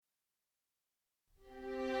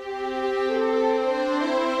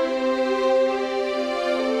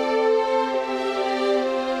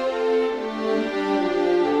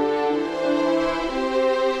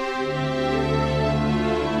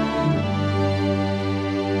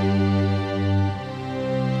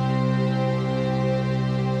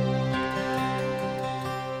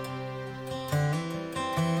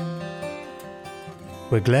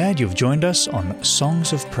We're glad you've joined us on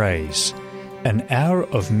Songs of Praise, an hour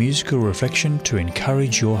of musical reflection to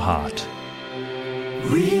encourage your heart.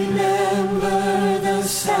 Remember the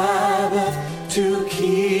Sabbath to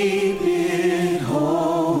keep it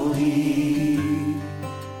holy.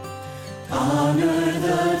 Honor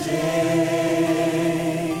the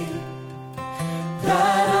day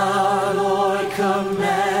that our Lord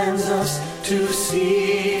commands us to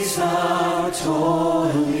cease our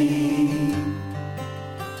toiling,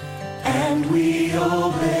 and we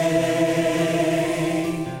obey,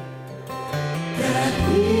 that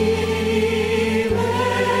we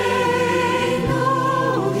may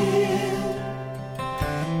know Him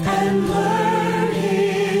and learn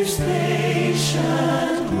His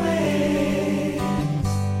patient ways,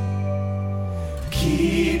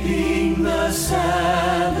 keeping the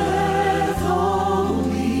Sabbath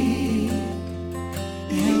holy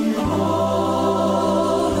in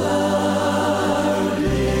all our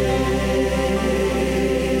days.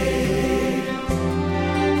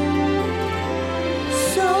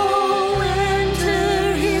 So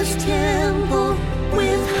enter His temple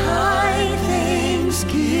with high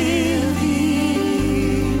thanksgiving.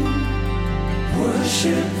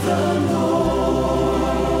 Worship the Lord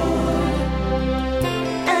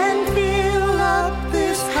and fill up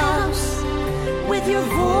this house with your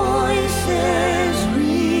voices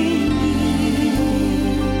ringing.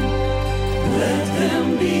 Let them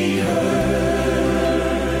be heard,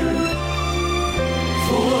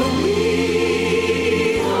 for we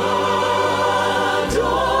adore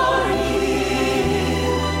Him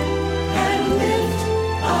and lift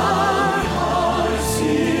our hearts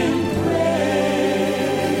in praise,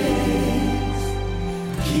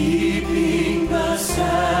 keeping the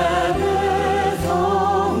Sabbath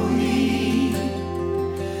holy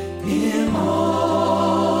in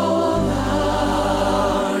all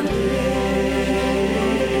our days.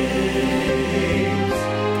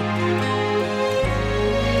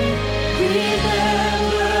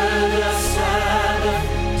 Remember the Sabbath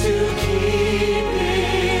to keep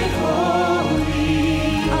it holy.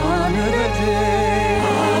 Honor the day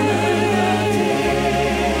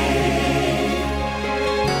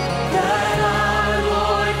that our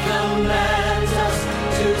Lord commands us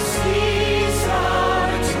to cease our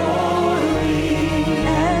toiling,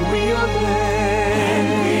 and we obey,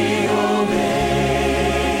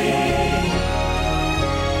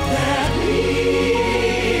 that we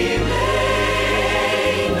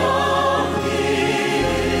may know Him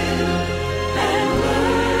and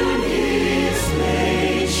learn His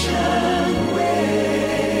patient ways,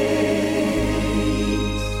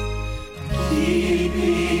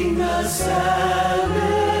 keeping the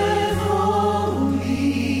Sabbath holy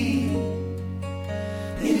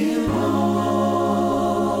in all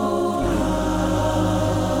our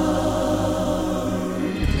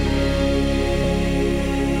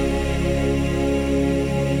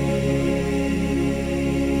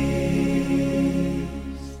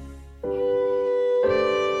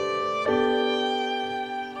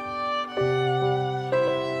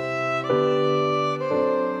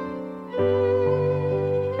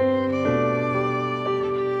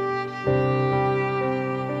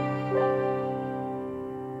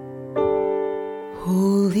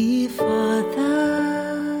Holy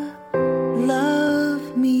Father,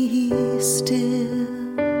 love me still.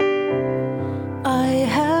 I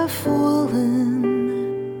have fallen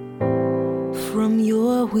from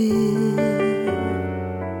your will.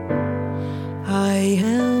 I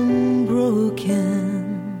am broken.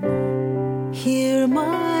 Hear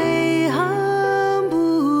my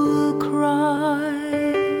humble cry,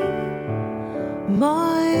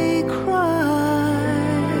 my cry.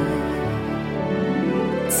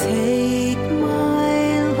 Take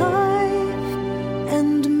my life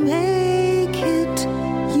and make it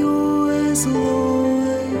yours,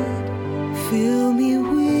 Lord. Fill me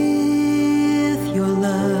with your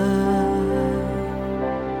love.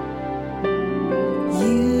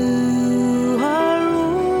 You are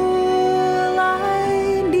all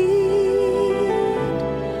I need.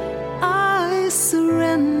 I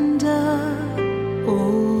surrender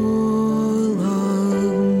all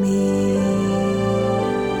of me.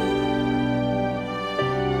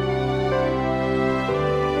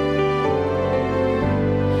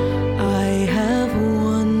 I have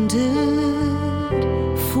wandered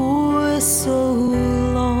for so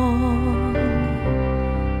long,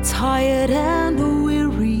 tired and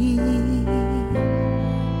weary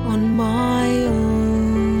on my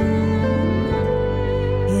own.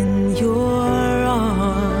 In your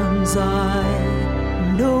arms I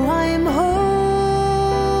know I'm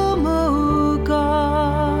home, oh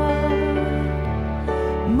God,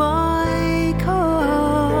 my God.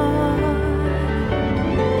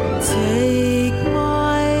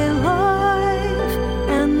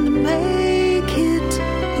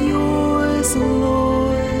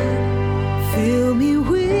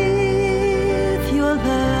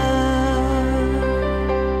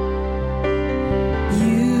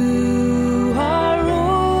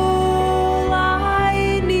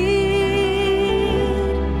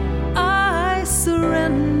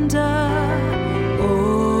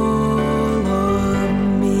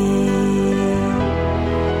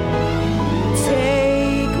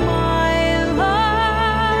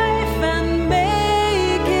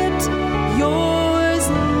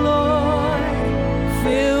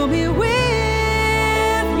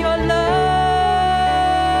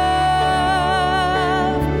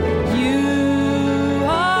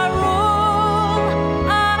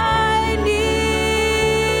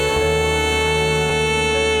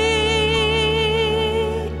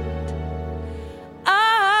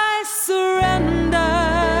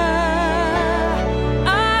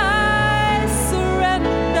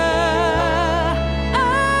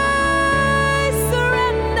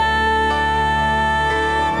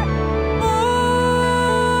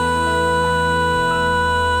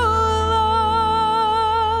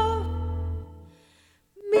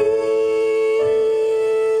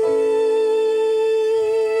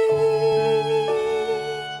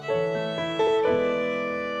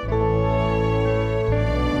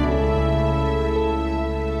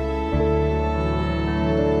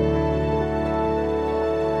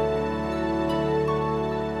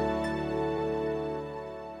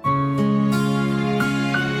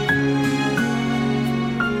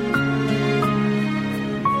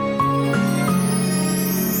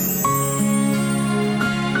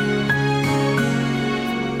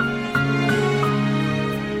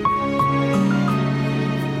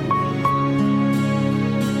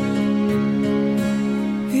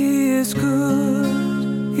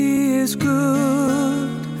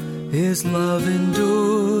 His love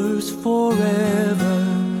endures forever.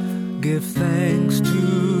 Give thanks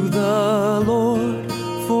to the Lord,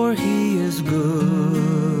 for He is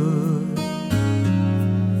good.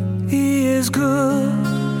 He is good,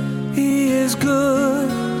 He is good.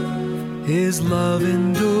 His love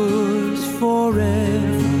endures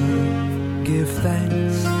forever. Give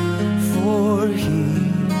thanks, for He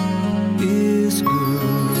is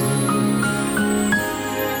good.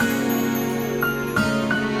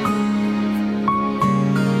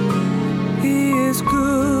 He is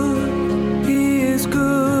good, He is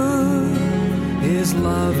good. His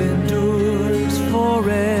love endures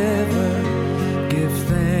forever. Give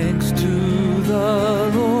thanks to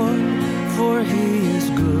the Lord, for He is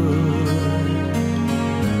good.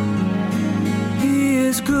 He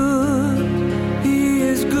is good, He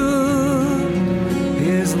is good.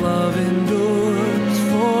 His love endures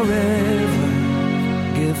forever.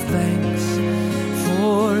 Give thanks,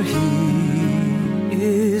 for He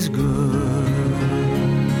is good.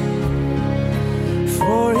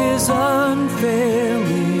 For His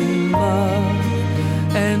unfailing love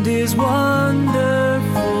and His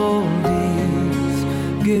wonderful deeds,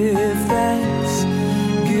 give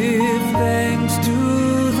thanks to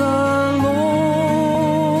the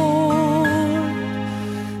Lord.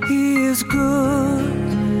 He is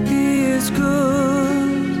good, He is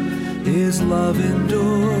good. His love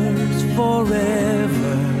endures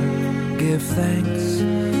forever. Give thanks,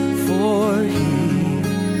 for He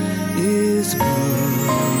is good.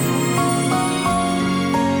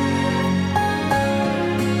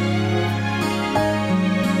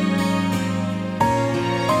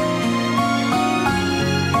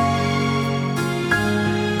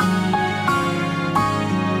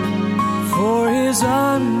 For His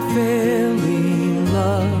unfailing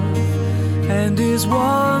love and His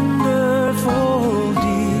wonderful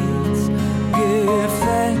deeds, give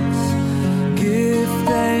thanks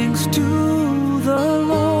to the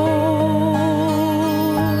Lord.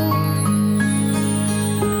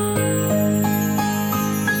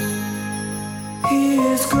 He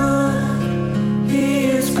is good, He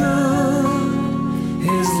is good.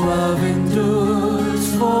 His love endures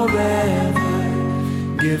forever.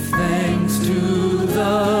 Give thanks to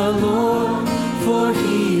the Lord, for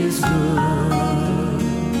He is good.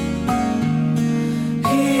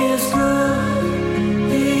 He is good,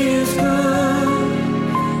 He is good.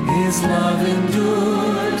 His love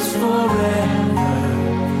endures forever.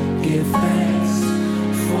 Give thanks,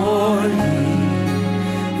 for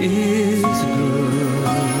He is good.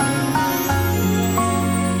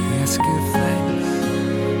 Yes, give thanks,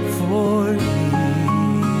 for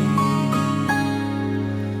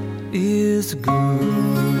He is good.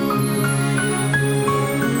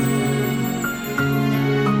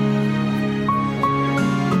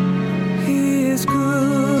 He is good.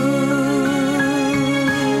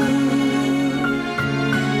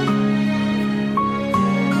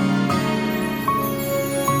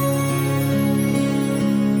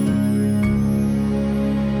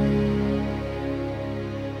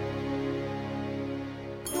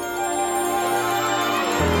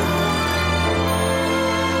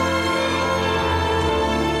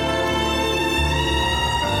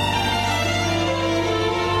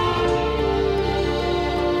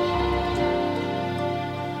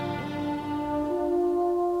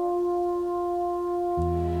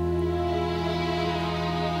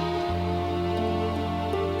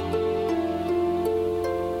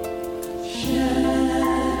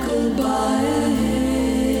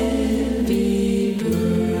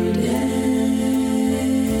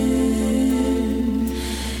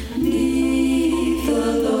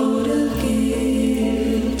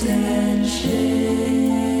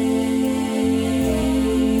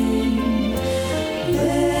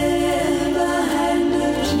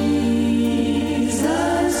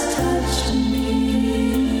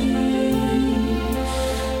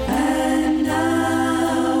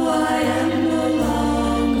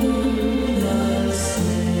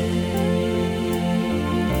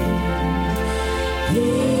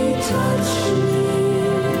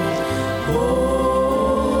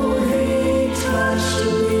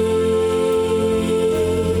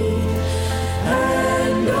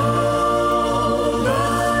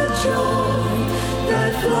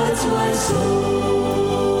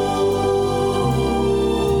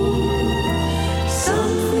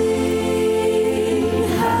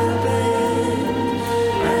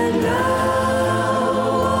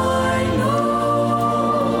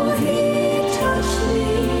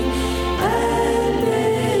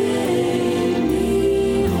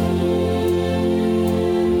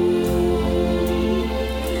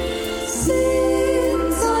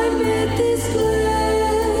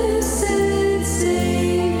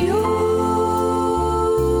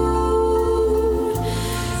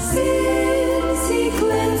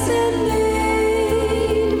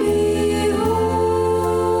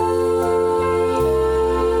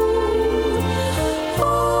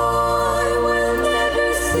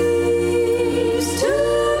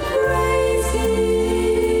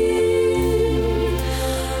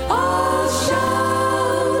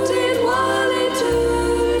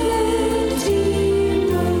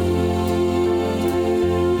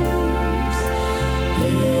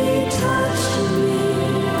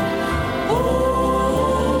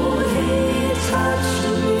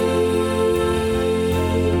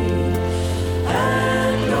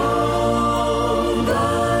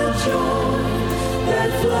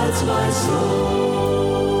 comforts my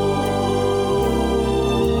soul.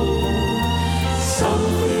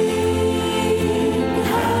 Something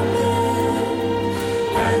happened,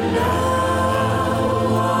 and now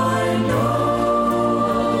I know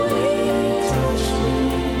it touched me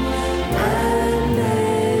and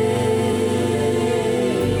made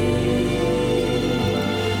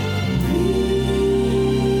me.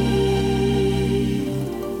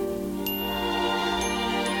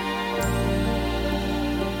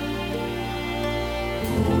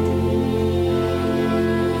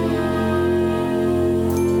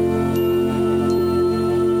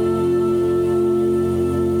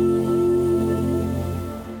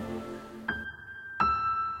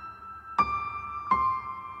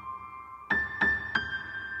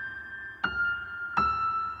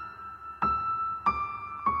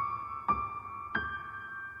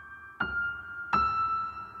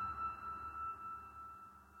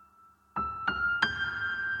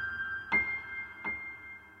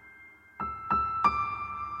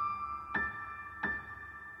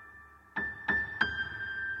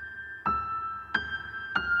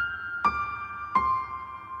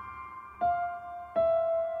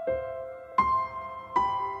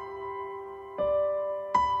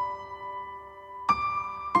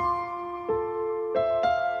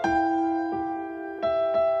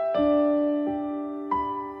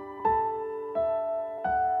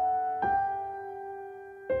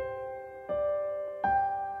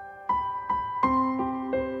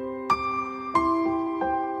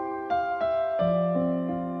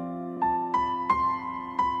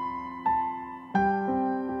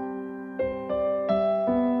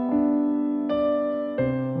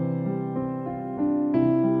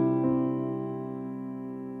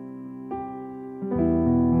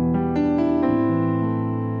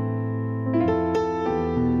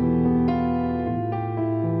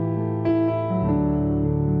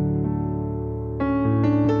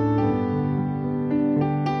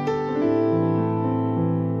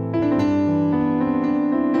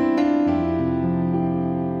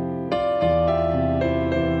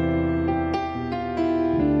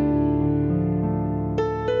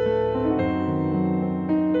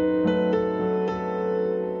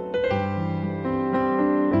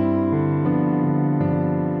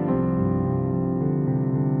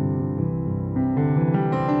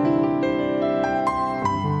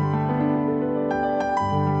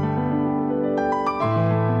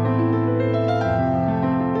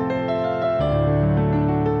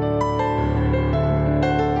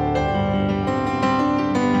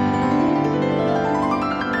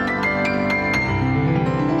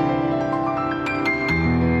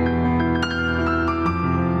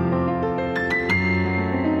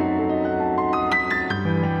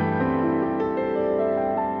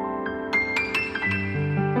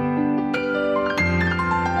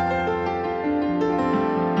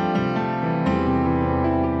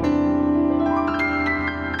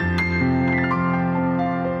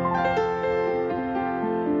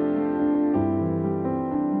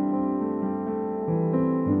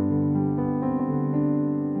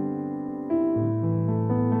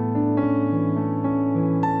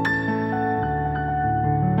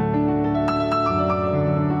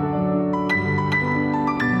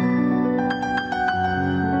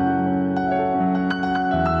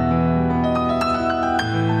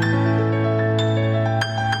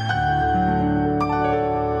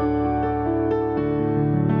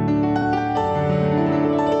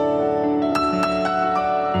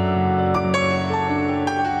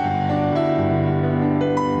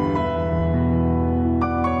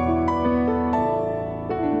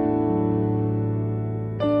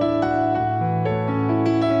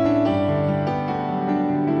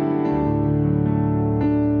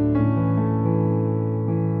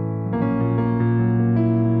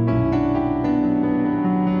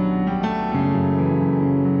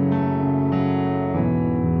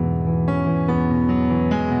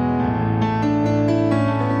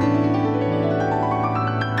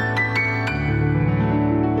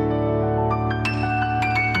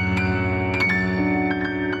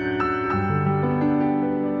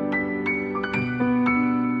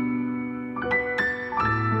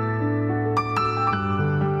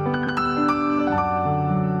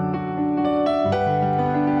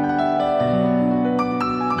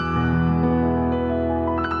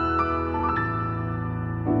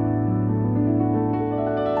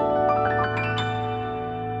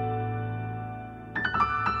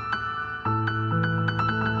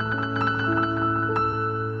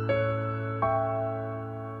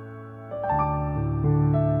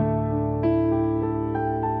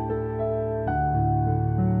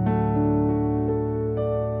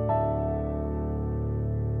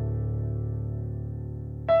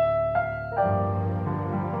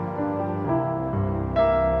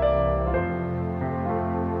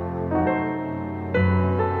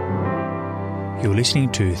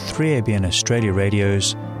 listening to 3ABN Australia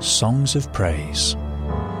Radio's Songs of Praise.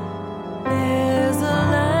 There's a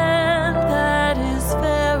land that is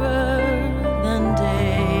fairer than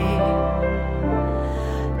day,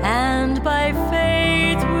 and by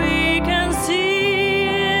faith we can see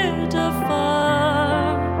it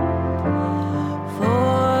afar,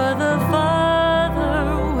 for the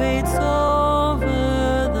Father waits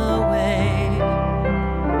over the way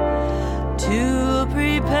to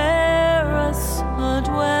prepare us a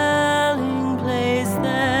dwelling place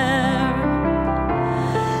there.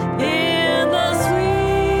 In the sweet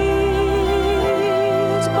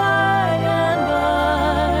by and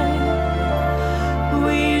by,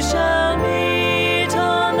 we shall meet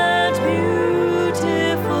on that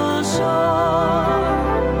beautiful shore.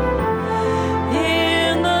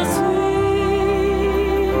 In the sweet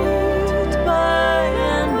by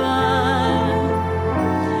and by,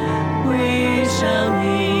 we shall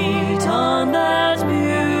meet on that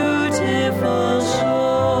beautiful shore.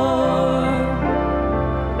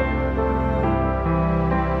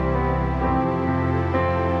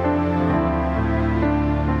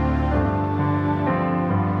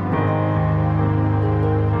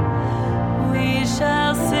 We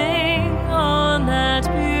shall sing on that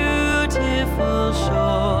beautiful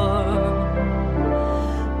shore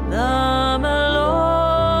the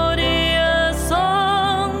melodious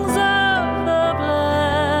songs of the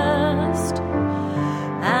blessed,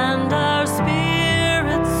 and our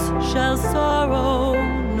spirits shall sorrow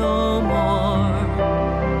no more.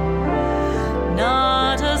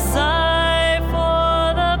 Not a sigh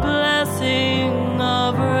for the blessing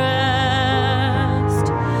of rest.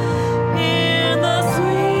 In the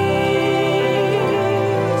sweet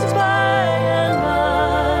by and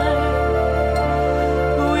by,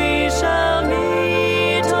 we shall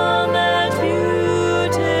meet on that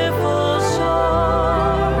beautiful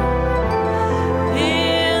shore.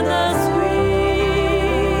 In the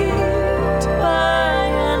sweet by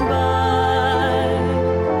and by,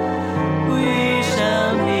 we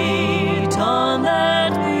shall meet on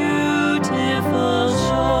that beautiful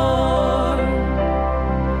shore.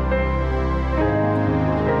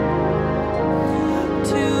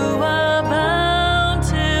 To a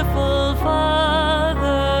bountiful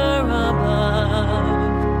Father above,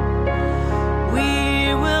 we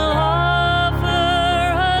will offer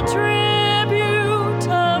a tribute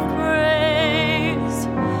of praise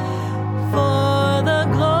for the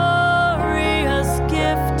glorious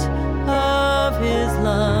gift of His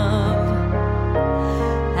love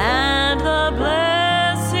and the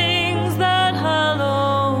blessings that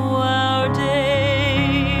hallow our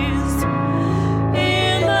days.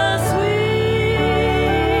 In the sweet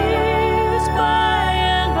by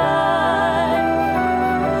and by,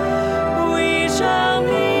 we shall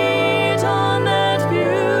meet on that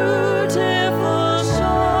beautiful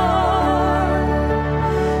shore.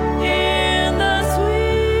 In the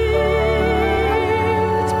sweet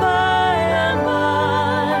by and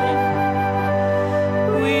by,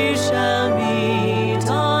 we shall meet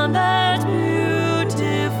on that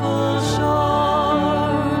beautiful shore.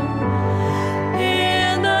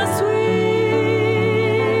 In the sweet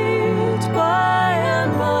by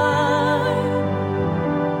and by,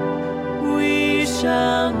 we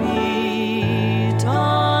shall meet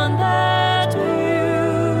on that beautiful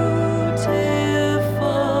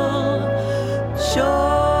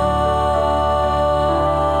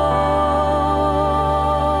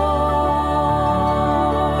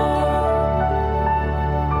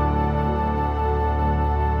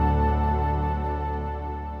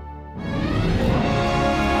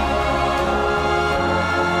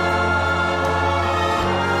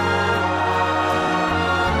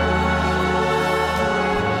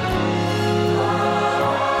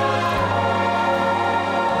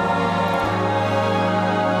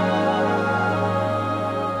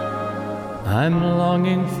I'm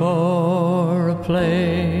longing for a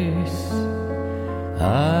place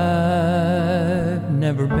I've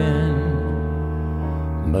never been,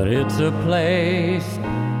 but it's a place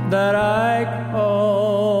that I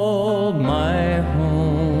call my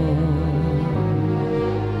home,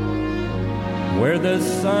 where the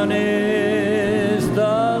sun is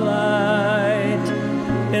the light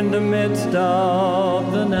in the midst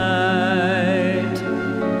of the night.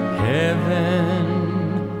 Heaven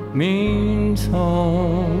means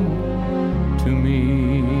home to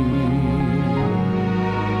me.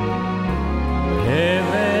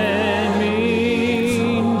 Heaven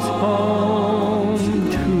means home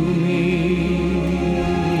to me,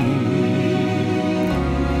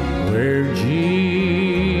 where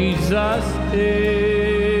Jesus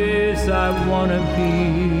is, I want to be.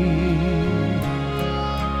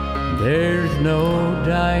 There's no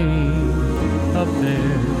dying up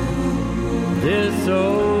there. This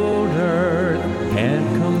old earth can't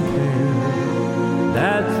compare.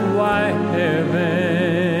 That's why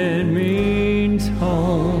heaven means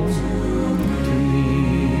home to me.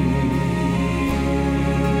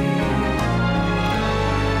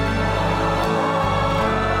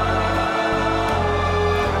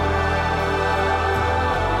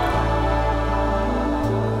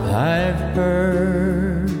 I've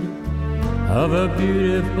heard of a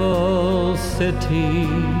beautiful city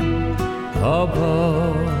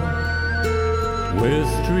above, with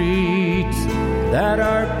streets that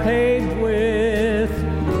are paved with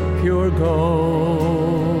pure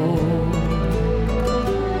gold.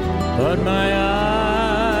 But my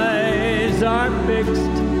eyes are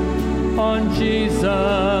fixed on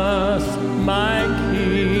Jesus, my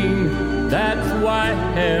King. That's why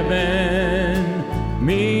heaven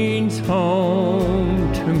means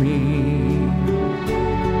home to me.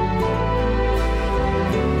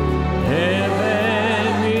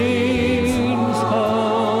 Heaven means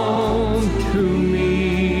home to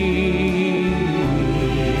me,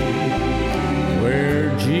 where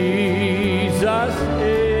Jesus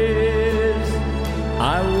is,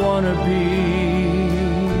 I want to be.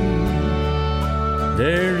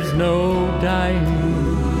 There's no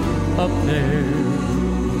dying up there.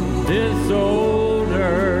 This old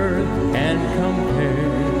earth can't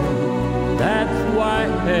compare. That's why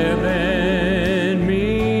heaven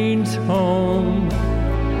means home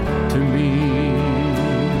to me.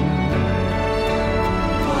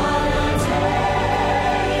 What a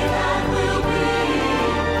day that will be,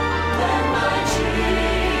 when my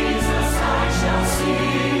Jesus I shall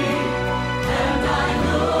see, and I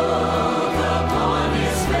look upon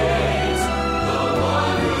his face, the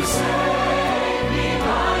one who saved me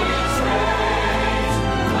by his grace,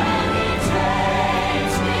 when he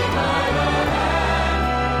takes me by the hand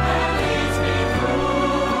and leads me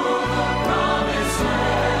through the promised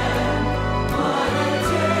land. What a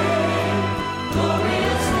day,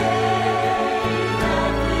 glorious day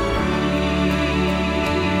that will be.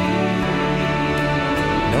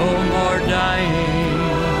 No more dying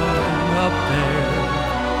up there.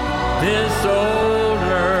 This old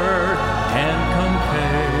earth can't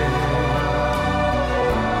compare.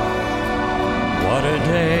 What a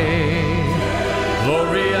day,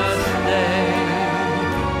 glorious day.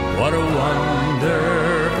 What a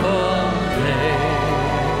wonderful day.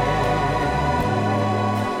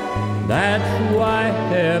 That's why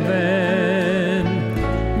heaven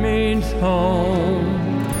means home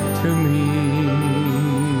to me.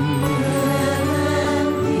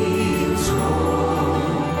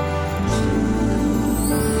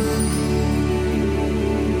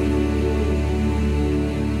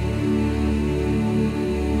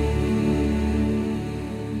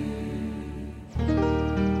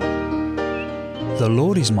 The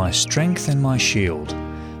Lord is my strength and my shield.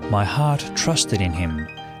 My heart trusted in him,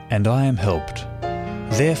 and I am helped.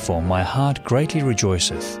 Therefore my heart greatly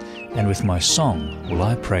rejoiceth, and with my song will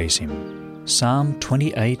I praise him. Psalm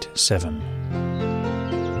 28:7.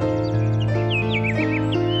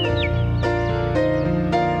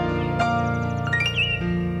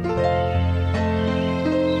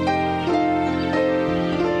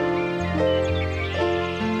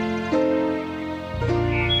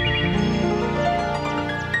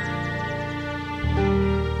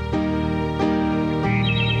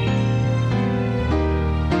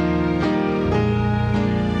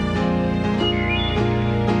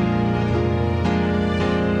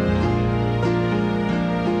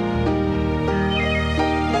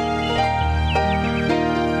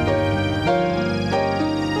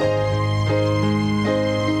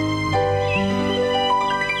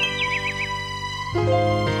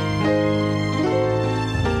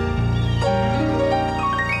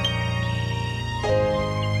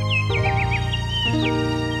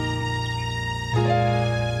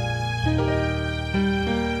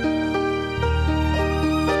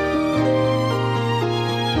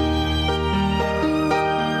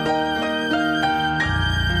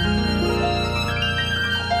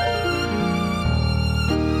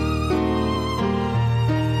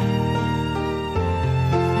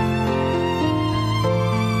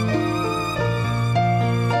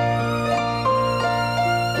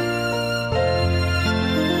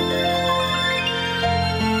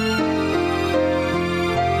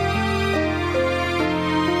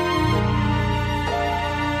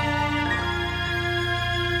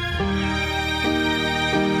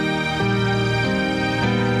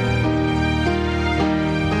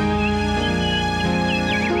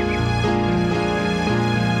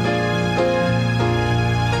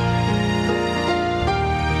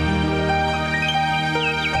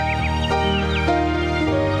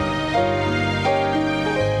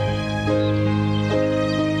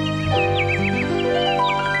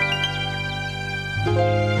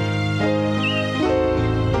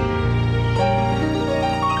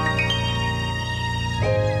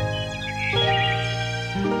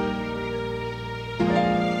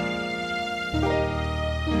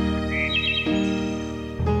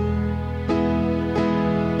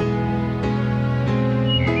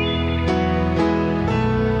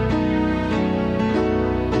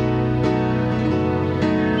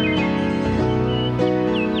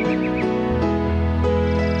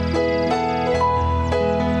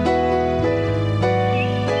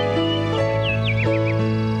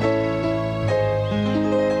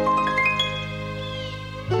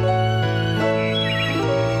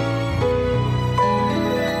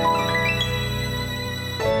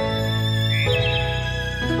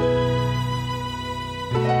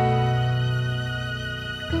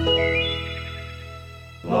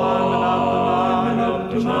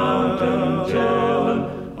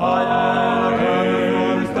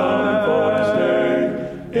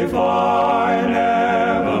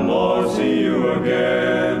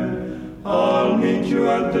 meet you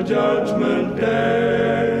at the judgment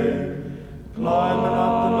day.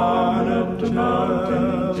 Climbing up the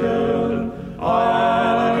mountain, children,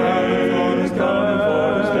 I am is coming for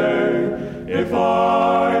his day. If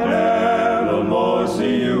I never more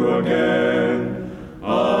see you again,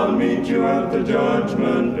 I'll meet you at the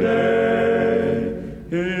judgment day.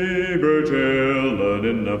 Hebrew children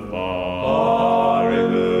in the far,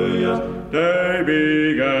 hallelujah, they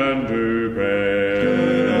began to pray.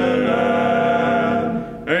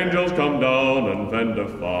 Angels come down and fend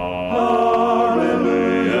afar.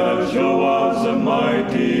 Hallelujah, show us a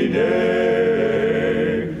mighty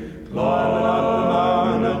day.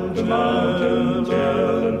 Climbing up the mountain,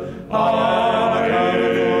 children, I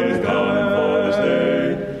is coming for this day.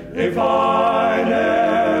 If I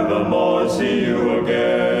never more see you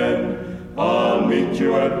again, I'll meet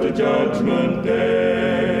you at the judgment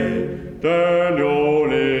day.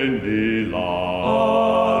 Daniel in delight,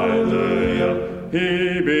 hallelujah,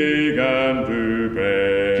 he began to pray.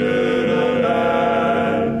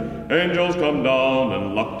 Angels come down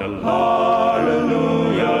and lock the line.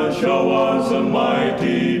 Hallelujah, show us a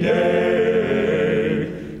mighty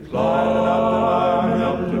day. Climbing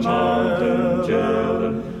up the mountain,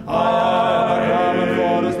 children,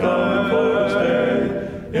 is coming for this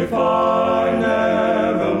day. If I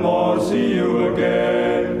never more see you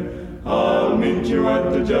again, I'll meet you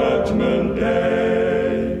at the judgment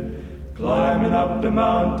day. Climbing up the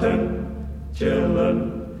mountain, children,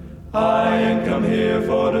 I ain't come here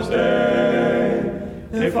for to stay.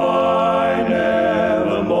 If I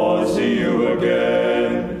never more see you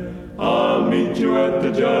again, I'll meet you at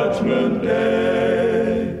the judgment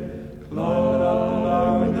day.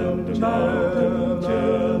 Climbing up the mountain,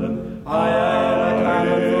 children, I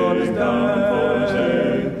am for this time for to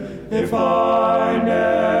stay. If I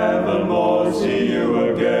never more see you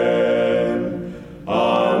again,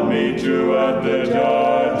 I'll meet you at the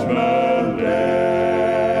judgment day.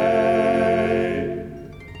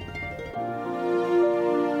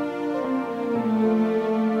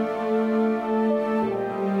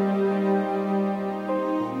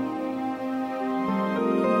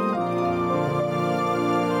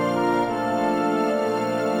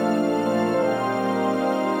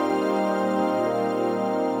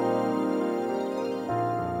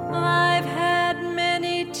 I've had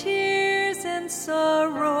many tears and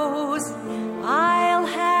sorrows. I'll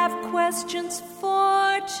have questions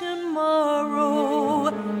for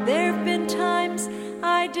tomorrow. There've been times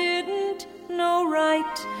I didn't know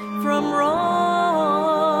right from wrong.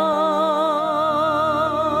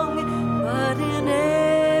 But in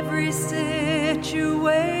every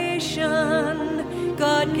situation,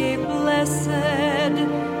 God gave blessed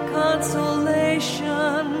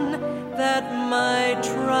consolation that my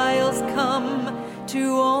trials come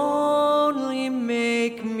to only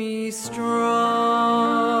make me strong.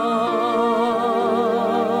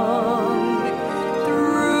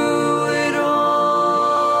 Through it all,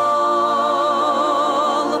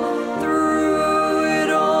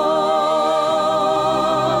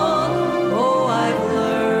 oh, I've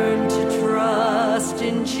learned to trust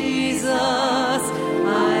in Jesus.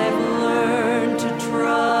 I've learned to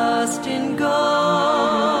trust in God.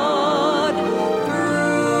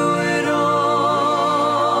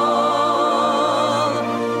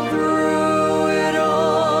 Through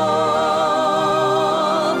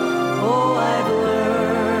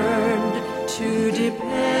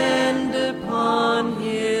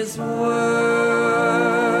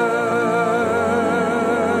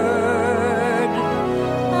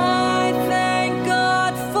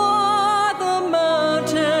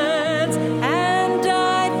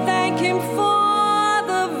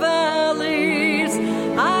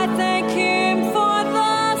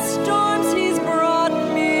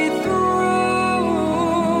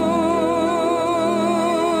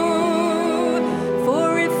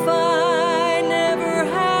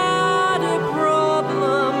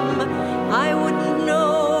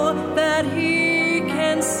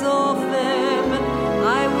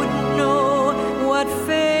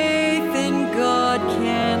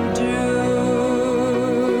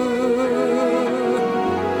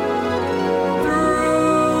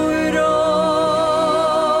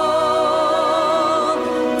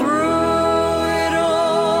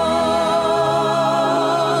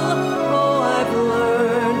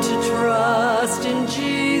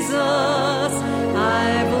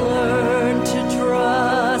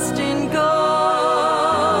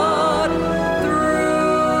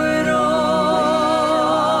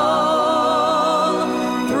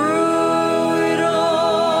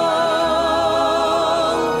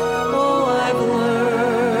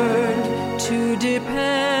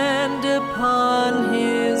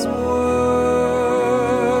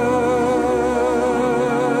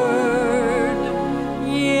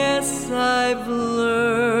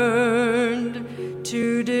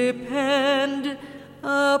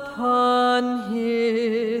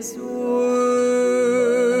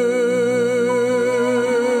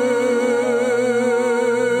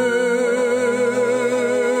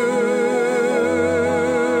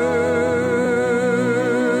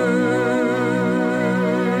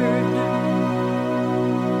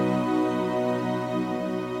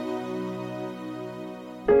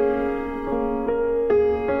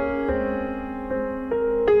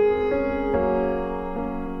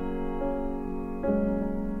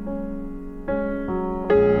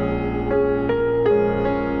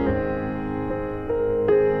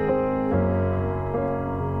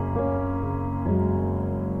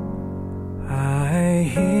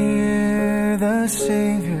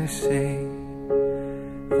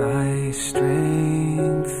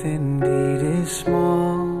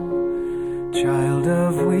small, child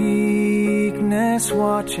of weakness,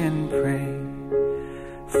 watch and pray.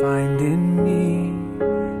 Find in me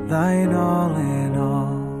thine all in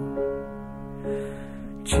all.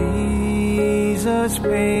 Jesus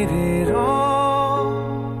paid it all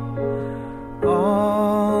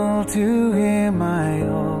to him I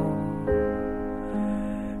owe.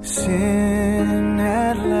 Sin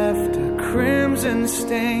had left a crimson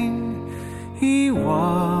stain, he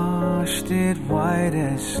washed it white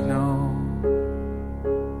as snow.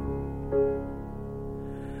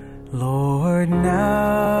 Lord,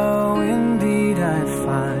 now indeed I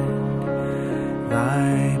find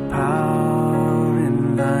thy power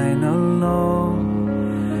in thine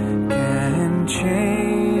alone can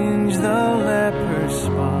change the leper's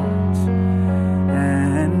spots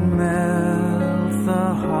and melt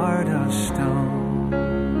the heart of stone.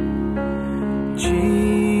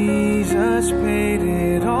 Jesus paid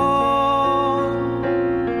it all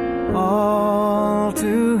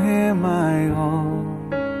to him I owe.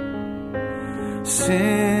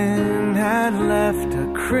 Sin had left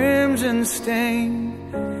a crimson stain,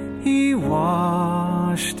 he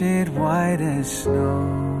washed it white as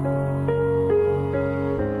snow.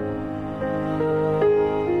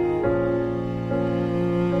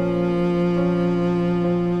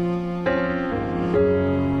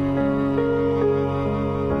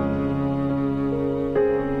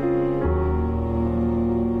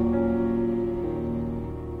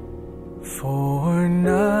 For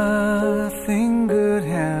nothing good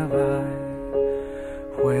have I,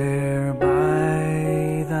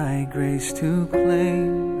 whereby thy grace to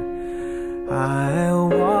claim. I'll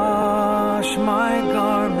wash my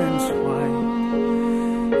garments white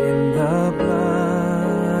in the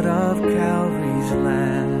blood of Calvary's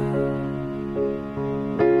Lamb.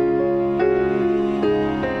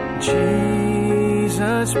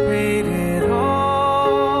 Jesus paid it all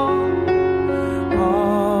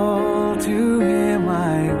to him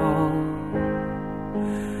I owe.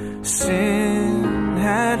 Sin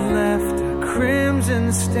had left a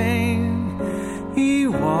crimson stain, he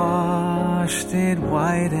washed it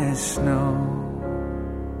white as snow.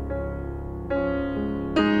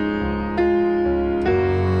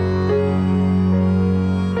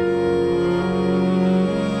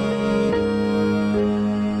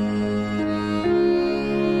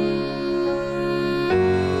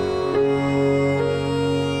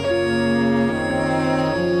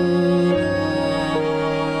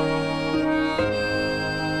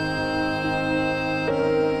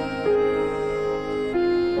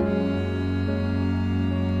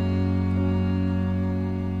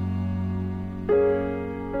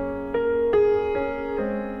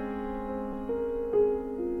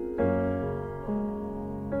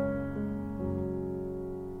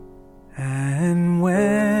 And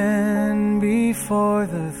when before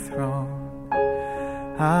the throne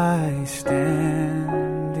I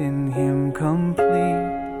stand in him complete,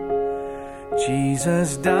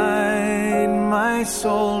 Jesus died my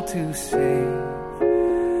soul to save,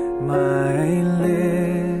 my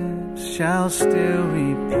lips shall still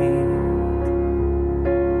repeat,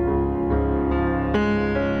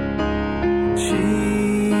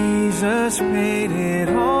 Jesus paid it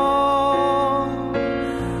all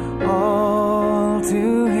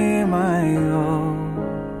to him I owe.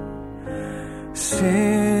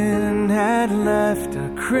 Sin had left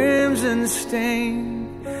a crimson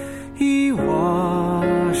stain, he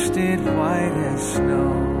washed it white as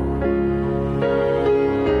snow.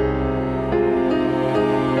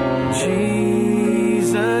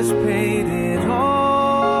 Jesus paid it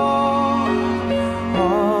all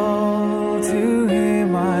to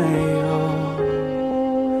him I owe.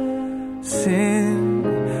 Sin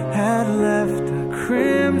had left a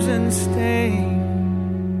crimson stain,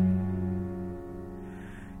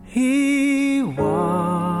 he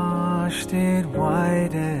washed it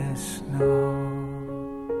white as snow.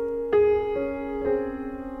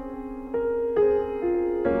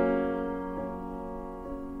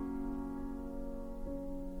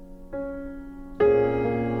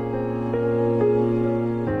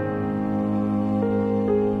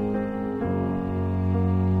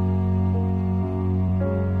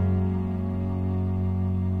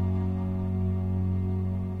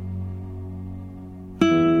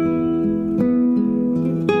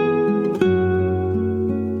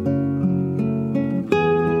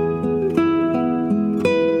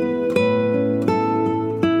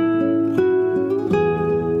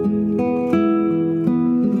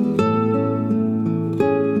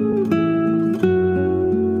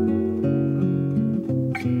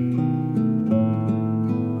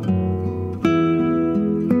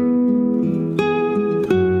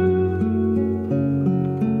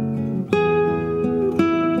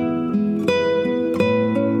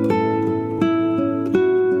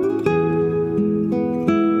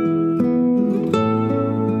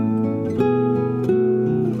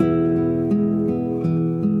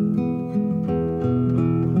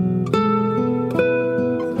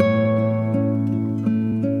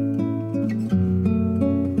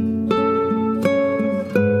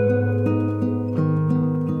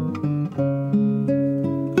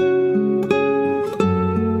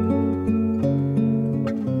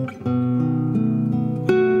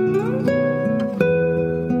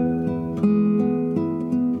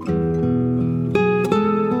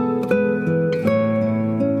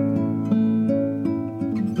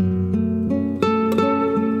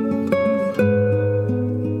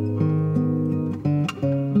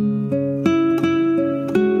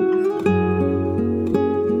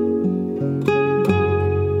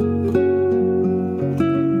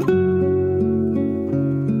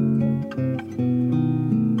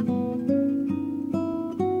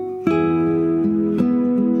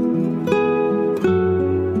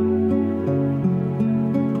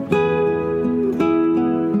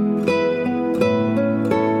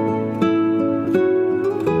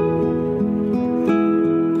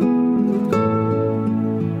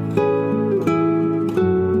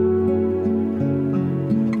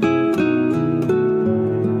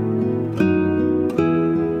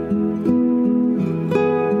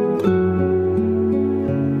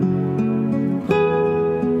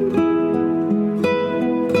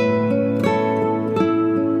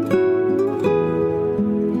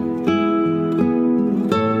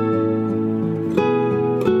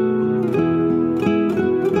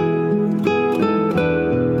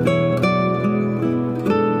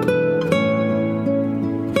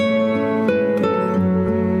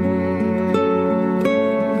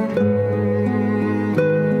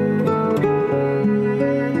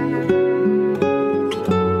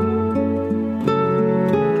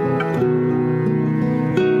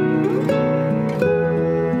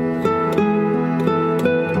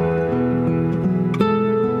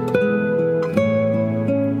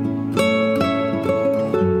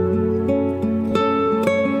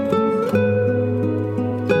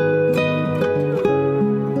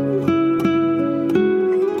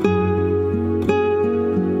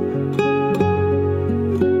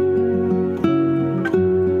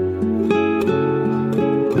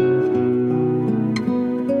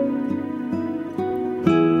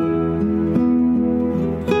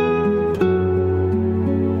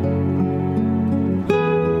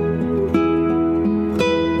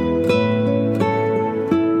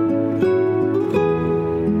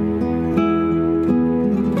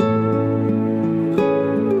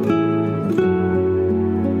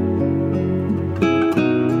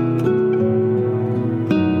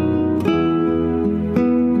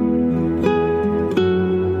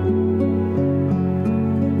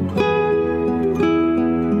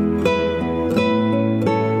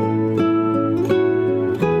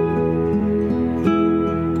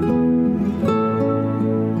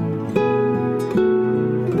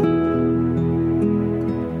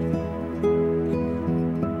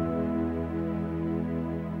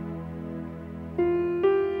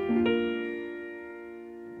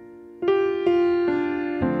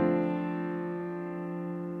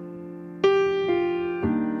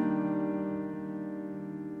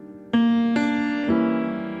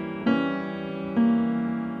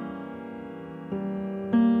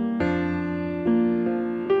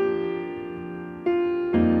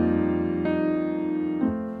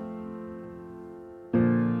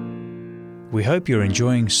 We hope you're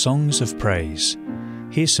enjoying Songs of Praise.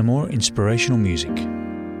 Here's some more inspirational music.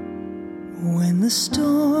 When the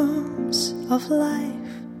storms of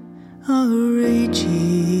life are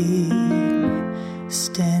raging,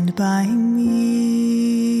 stand by me.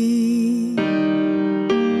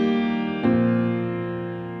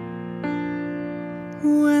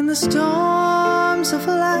 When the storms of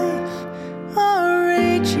life are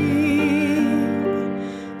raging,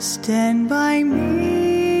 stand by me.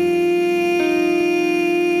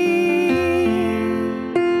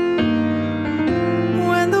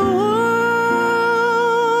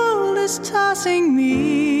 Tossing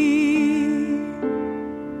me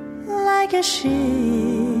like a ship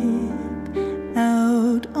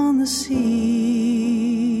out on the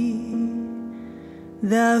sea,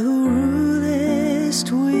 thou who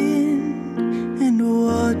rulest wind and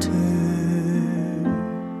water,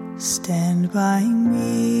 stand by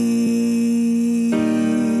me.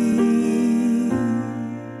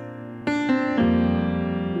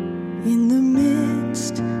 In the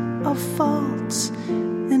midst of faults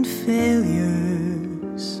and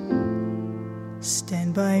failures,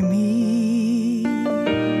 stand by me.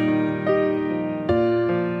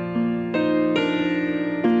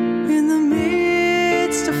 In the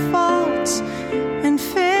midst of faults and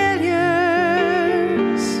failures,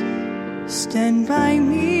 stand by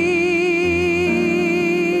me.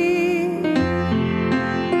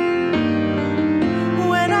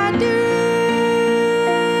 When I do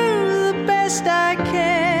the best I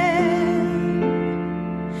can,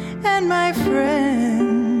 and my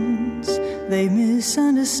friends, they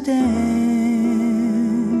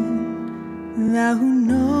misunderstand, thou who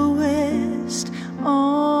knowest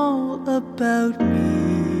all about me,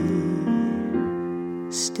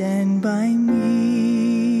 stand by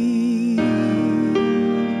me.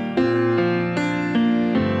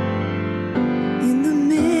 In the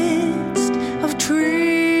midst of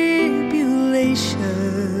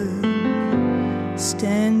tribulation,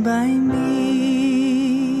 stand by me.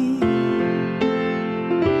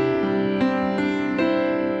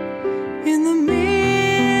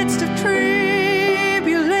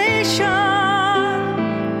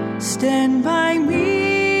 Stand by me.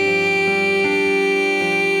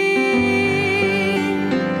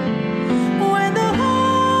 When the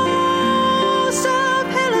hosts of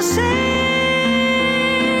hell assail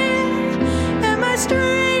and my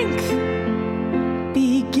strength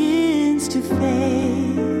begins to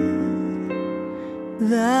fail,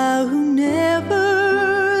 thou who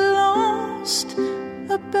never lost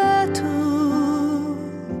a battle,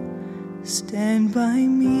 stand by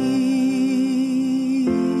me.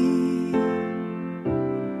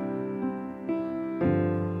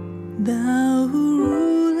 Thou who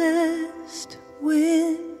rulest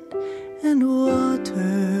wind and water,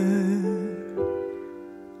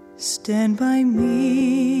 stand by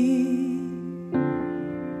me.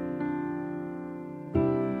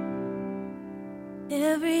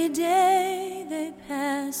 Every day they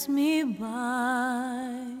pass me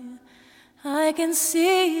by, I can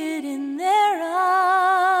see it in their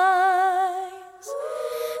eyes.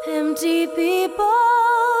 Empty people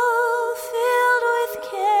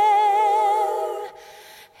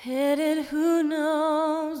headed who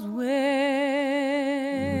knows where.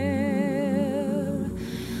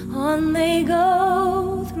 On they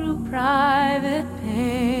go through private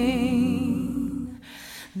pain,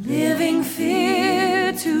 living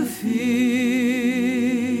fear to fear.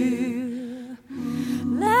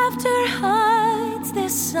 Laughter hides their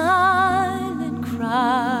silent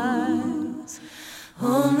cries,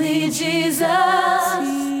 only Jesus hears.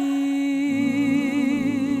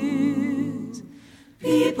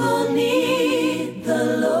 People need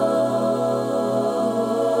the Lord.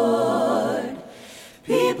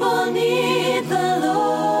 People need the Lord.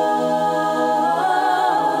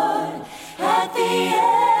 At the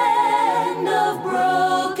end of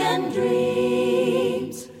broken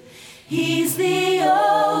dreams, He's the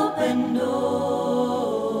open door.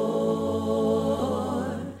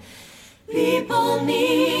 People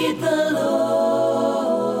need the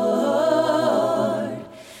Lord.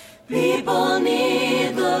 People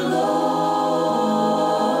need the Lord.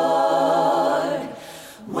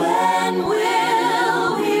 When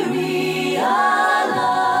will we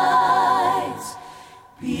realize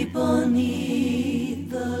people need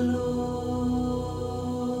the Lord?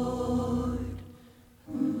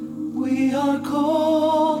 We are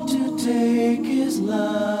called to take His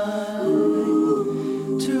light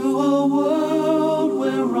to a world where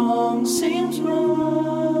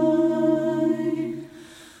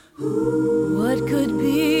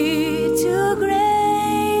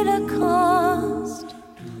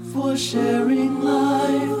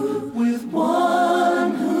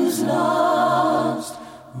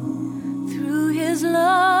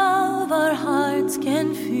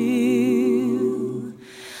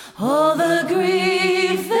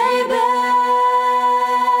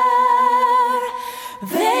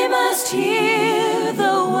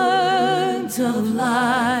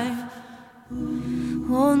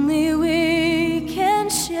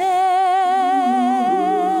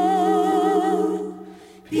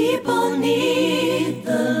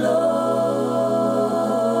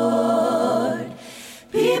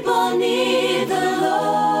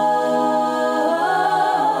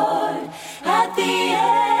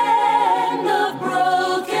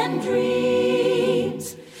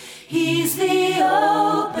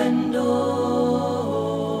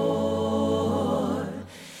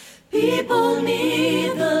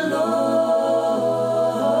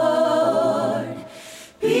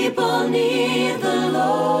people need the Lord.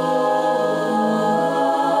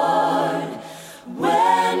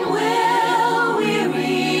 When will we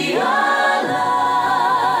realize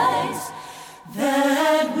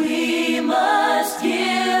that we must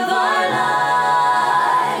give our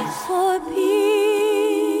lives for people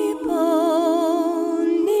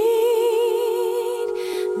need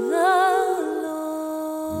the Lord.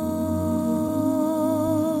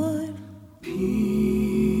 People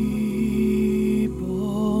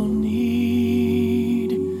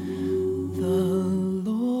need the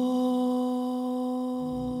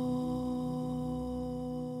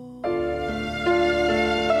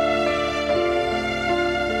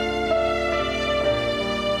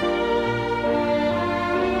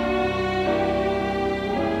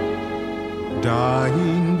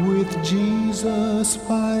Dying with Jesus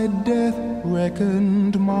by death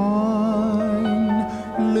reckoned mine,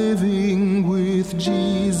 living with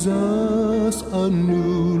Jesus a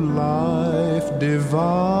new life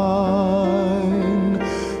divine,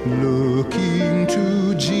 looking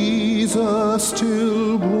to Jesus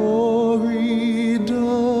till glory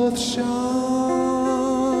doth shine,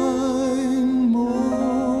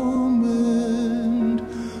 moment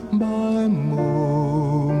by moment.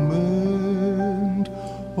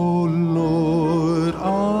 O Lord,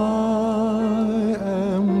 I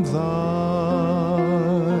am thine,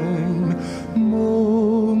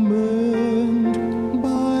 moment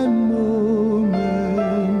by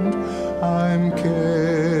moment. I'm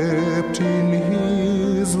kept in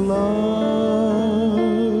His love,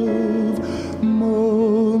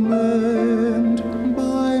 moment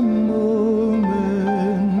by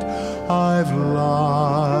moment. I've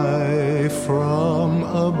life from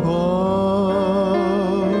above,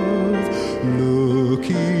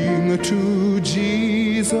 looking to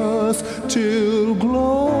Jesus till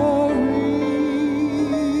glory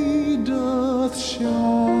doth shine,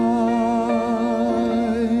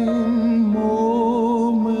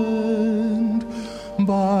 moment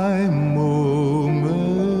by moment.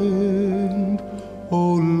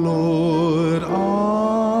 O Lord, I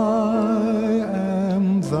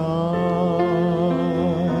am thine.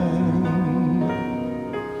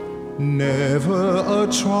 Never a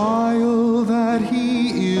trial that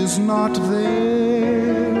He is not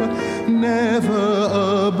there, never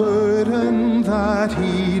a burden that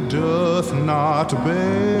He doth not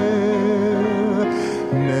bear,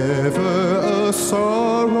 never a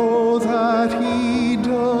sorrow that He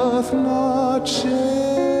doth not share,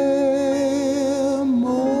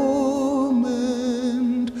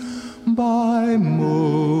 moment by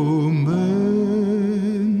moment.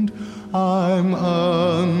 I'm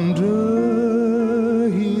under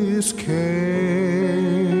His care.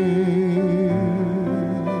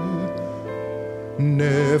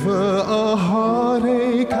 Never a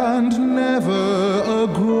heartache and never a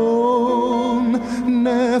groan,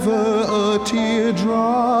 never a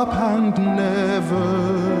teardrop and never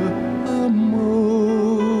a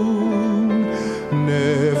moan,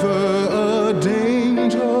 never a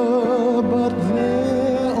danger but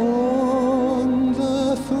there on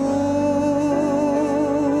the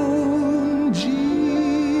throne,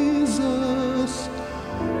 Jesus,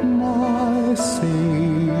 my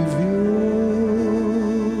Savior,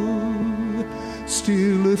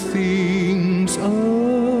 still things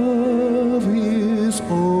of His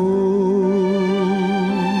own,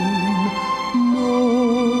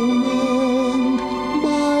 moment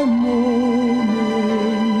by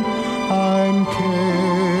moment. I'm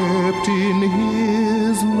kept in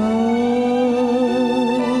His love,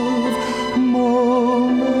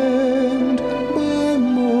 moment by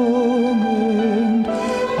moment.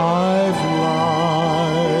 I've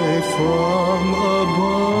life from above,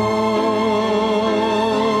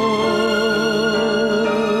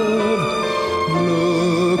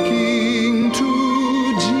 looking to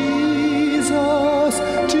Jesus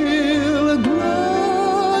till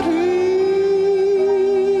glory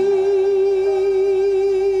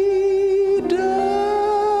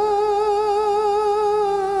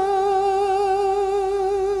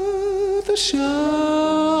doth shine,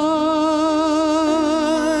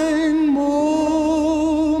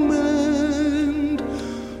 moment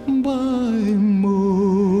by moment.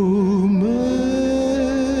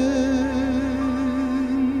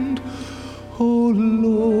 Oh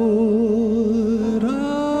Lord, I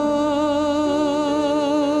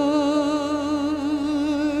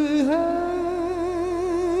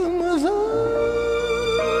am thine.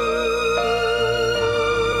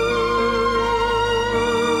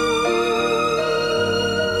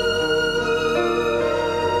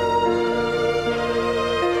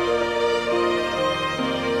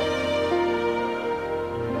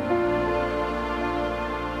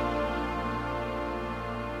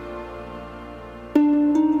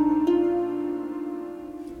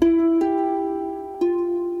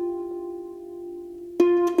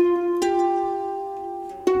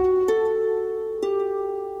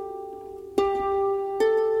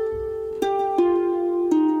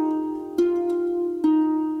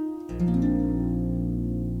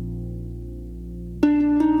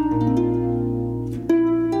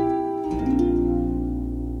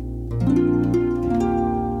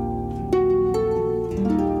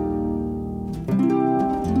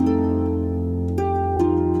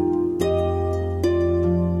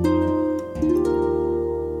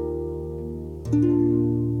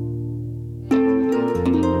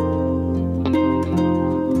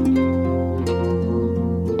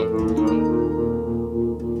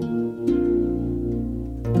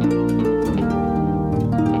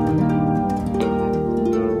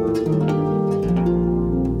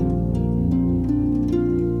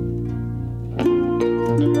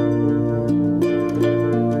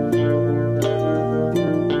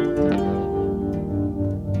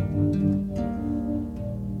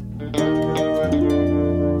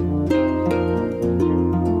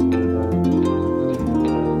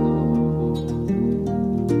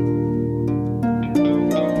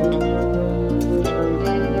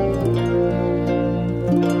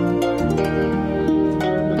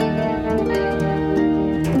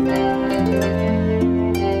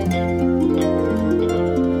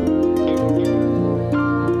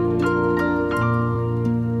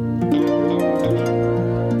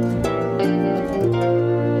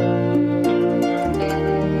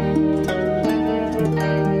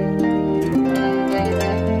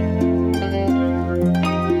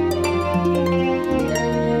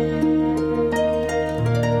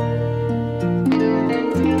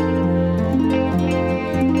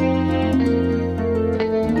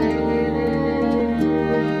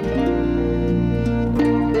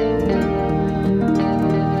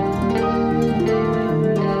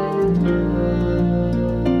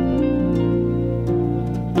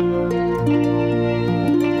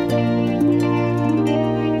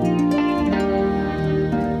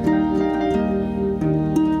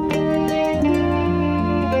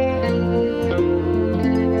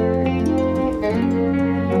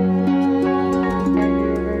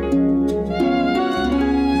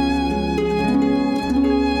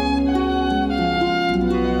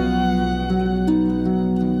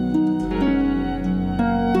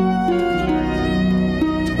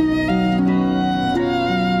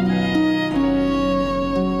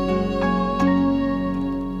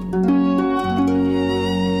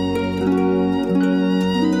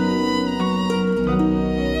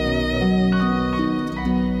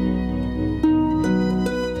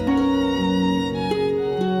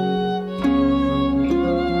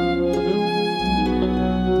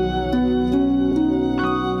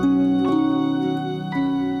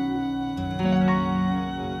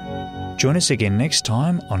 Join us again next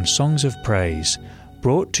time on Songs of Praise,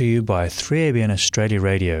 brought to you by 3ABN Australia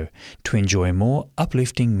Radio, to enjoy more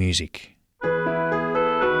uplifting music.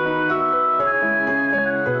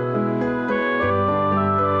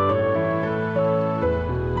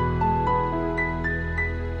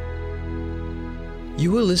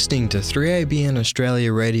 You are listening to 3ABN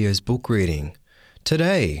Australia Radio's book reading.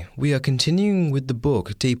 Today, we are continuing with the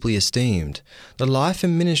book Deeply Esteemed, The Life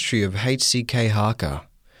and Ministry of H.C.K. Harker.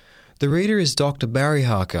 The reader is Dr. Barry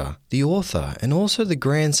Harker, the author and also the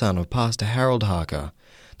grandson of Pastor Harold Harker,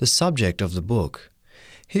 the subject of the book.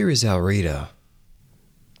 Here is our reader.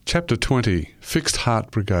 Chapter 20, Fixed Heart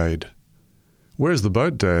Brigade. "Where's the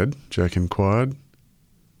boat, Dad?" Jack inquired.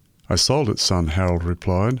 "I sold it, son," Harold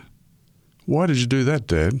replied. "Why did you do that,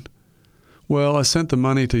 Dad?" "Well, I sent the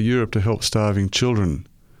money to Europe to help starving children.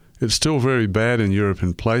 It's still very bad in Europe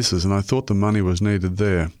in places, and I thought the money was needed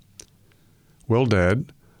there." "Well,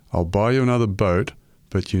 Dad, I'll buy you another boat,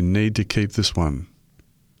 but you need to keep this one.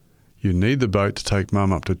 You need the boat to take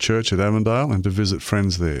Mum up to church at Avondale and to visit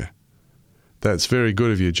friends there." "That's very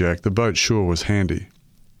good of you, Jack. The boat sure was handy."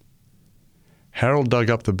 Harold dug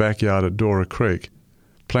up the backyard at Dora Creek,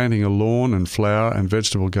 planting a lawn and flower and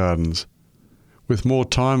vegetable gardens. With more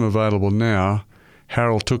time available now,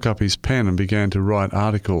 Harold took up his pen and began to write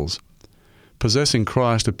articles. Possessing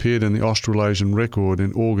Christ appeared in the Australasian Record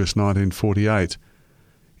in August 1948.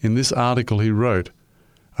 In this article he wrote,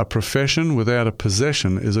 "A profession without a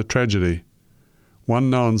possession is a tragedy. One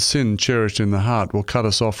known sin cherished in the heart will cut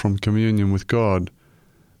us off from communion with God.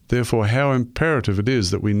 Therefore, how imperative it is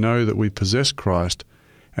that we know that we possess Christ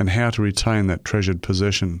and how to retain that treasured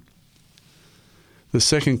possession." The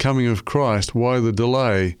Second Coming of Christ, Why the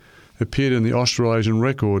Delay, appeared in the Australasian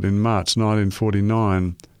Record in March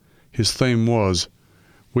 1949. His theme was,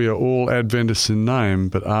 "We are all Adventists in name,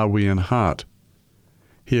 but are we in heart?"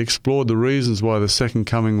 He explored the reasons why the Second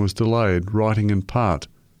Coming was delayed, writing in part,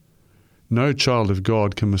 "No child of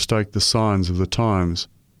God can mistake the signs of the times."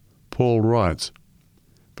 Paul writes,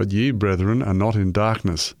 "But ye, brethren, are not in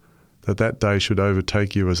darkness, that that day should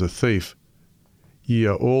overtake you as a thief. Ye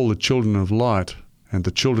are all the children of light, and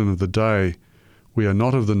the children of the day. We are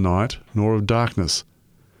not of the night, nor of darkness.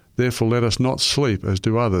 Therefore let us not sleep as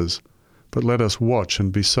do others, but let us watch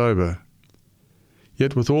and be sober."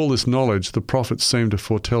 Yet with all this knowledge the prophets seem to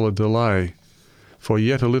foretell a delay. "For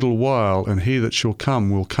yet a little while, and he that shall come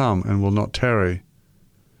will come, and will not tarry."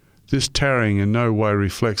 This tarrying in no way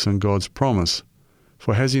reflects on God's promise.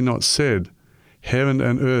 For has he not said, "Heaven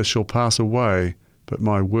and earth shall pass away, but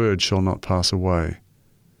my word shall not pass away"?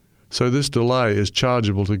 So this delay is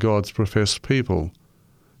chargeable to God's professed people.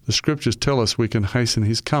 The Scriptures tell us we can hasten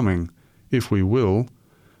his coming, if we will,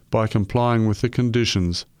 by complying with the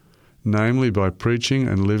conditions, namely by preaching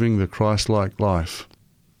and living the Christ-like life.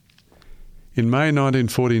 In May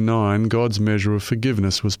 1949, God's Measure of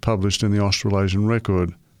Forgiveness was published in the Australasian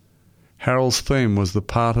Record. Harold's theme was the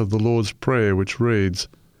part of the Lord's Prayer which reads,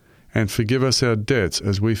 "And forgive us our debts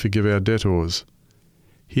as we forgive our debtors."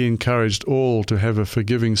 He encouraged all to have a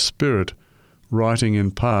forgiving spirit, writing in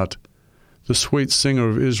part, "The sweet singer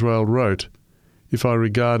of Israel wrote, 'If I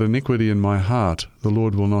regard iniquity in my heart, the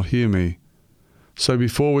Lord will not hear me.' So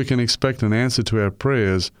before we can expect an answer to our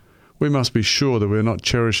prayers, we must be sure that we are not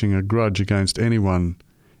cherishing a grudge against anyone.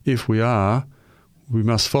 If we are, we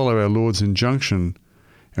must follow our Lord's injunction,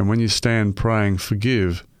 and when you stand praying,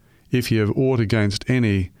 forgive, if ye have aught against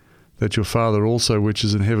any, that your Father also which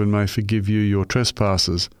is in heaven may forgive you your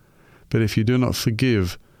trespasses. But if you do not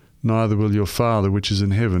forgive, neither will your Father which is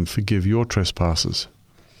in heaven forgive your trespasses."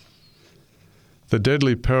 The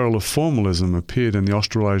Deadly Peril of Formalism appeared in the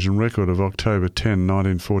Australasian Record of October 10,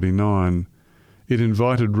 1949. It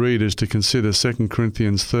invited readers to consider 2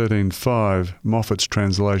 Corinthians 13:5, Moffat's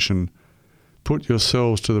translation, "Put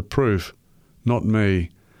yourselves to the proof, not me.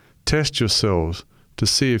 Test yourselves to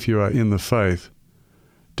see if you are in the faith.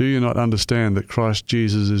 Do you not understand that Christ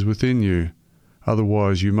Jesus is within you?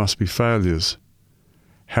 Otherwise you must be failures."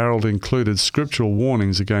 Harold included scriptural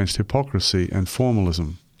warnings against hypocrisy and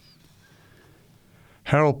formalism.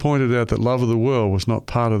 Harold pointed out that love of the world was not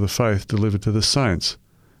part of the faith delivered to the saints,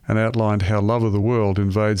 and outlined how love of the world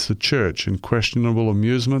invades the church in questionable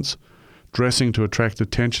amusements, dressing to attract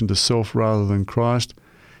attention to self rather than Christ,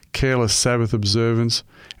 careless Sabbath observance,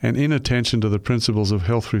 and inattention to the principles of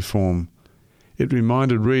health reform. It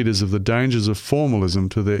reminded readers of the dangers of formalism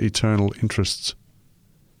to their eternal interests.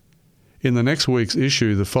 In the next week's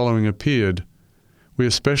issue, the following appeared. We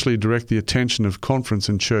especially direct the attention of conference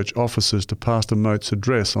and church officers to Pastor Mote's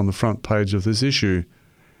address on the front page of this issue,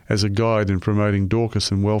 as a guide in promoting Dorcas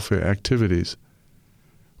and welfare activities.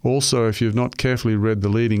 Also, if you have not carefully read the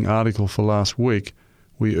leading article for last week,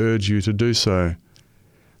 we urge you to do so.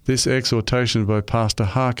 This exhortation by Pastor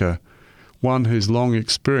Harker, one whose long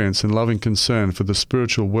experience and loving concern for the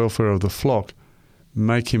spiritual welfare of the flock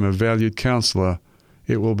make him a valued counsellor,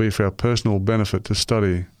 it will be for our personal benefit to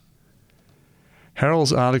study.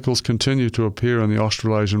 Harold's articles continue to appear in the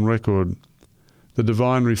Australasian Record. The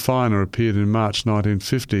Divine Refiner appeared in March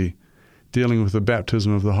 1950, dealing with the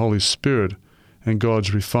baptism of the Holy Spirit and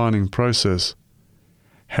God's refining process.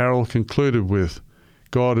 Harold concluded with,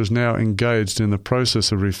 God is now engaged in the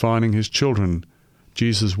process of refining his children.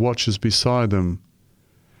 Jesus watches beside them.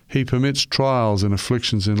 He permits trials and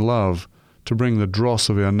afflictions in love to bring the dross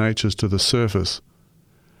of our natures to the surface.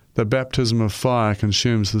 The baptism of fire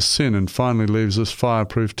consumes the sin and finally leaves us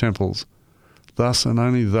fireproof temples. Thus and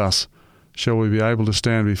only thus shall we be able to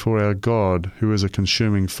stand before our God, who is a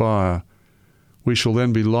consuming fire. We shall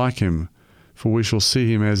then be like him, for we shall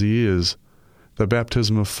see him as he is. The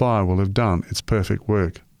baptism of fire will have done its perfect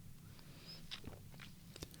work.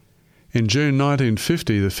 In June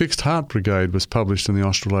 1950, the Fixed Heart Brigade was published in the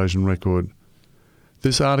Australasian Record.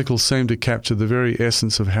 This article seemed to capture the very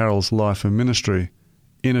essence of Harold's life and ministry.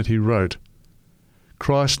 In it he wrote,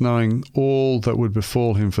 Christ, knowing all that would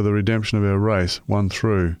befall him for the redemption of our race, won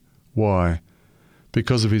through. Why?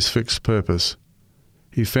 Because of his fixed purpose.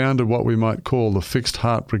 He founded what we might call the Fixed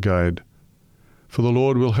Heart Brigade. For the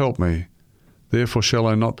Lord will help me. Therefore shall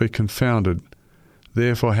I not be confounded.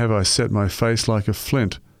 Therefore have I set my face like a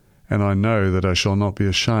flint, and I know that I shall not be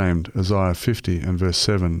ashamed. Isaiah 50 and verse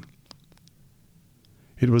 7.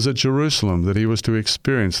 It was at Jerusalem that he was to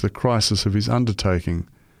experience the crisis of his undertaking,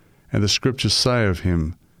 and the Scriptures say of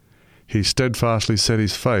him, he steadfastly set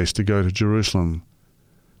his face to go to Jerusalem.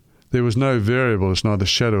 There was no variableness, neither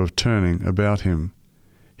shadow of turning about him.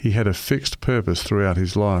 He had a fixed purpose throughout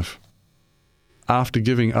his life. After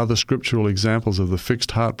giving other scriptural examples of the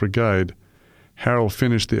Fixed Heart Brigade, Harold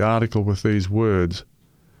finished the article with these words,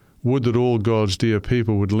 Would that all God's dear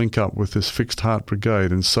people would link up with this Fixed Heart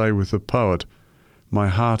Brigade and say with the poet, My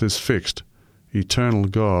heart is fixed, eternal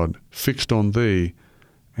God, fixed on thee,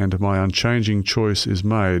 and my unchanging choice is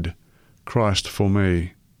made, Christ for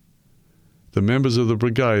me. The members of the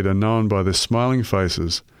brigade are known by their smiling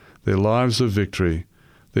faces, their lives of victory,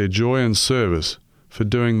 their joy and service, for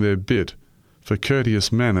doing their bit, for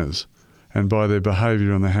courteous manners, and by their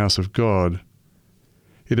behaviour in the house of God.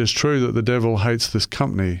 It is true that the devil hates this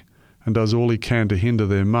company and does all he can to hinder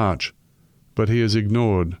their march, but he is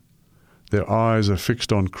ignored. Their eyes are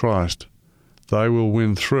fixed on Christ. They will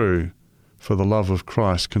win through, for the love of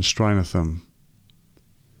Christ constraineth them.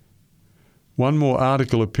 One more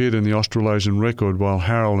article appeared in the Australasian Record while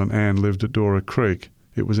Harold and Anne lived at Dora Creek.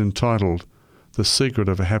 It was entitled The Secret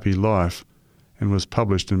of a Happy Life and was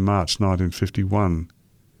published in March 1951.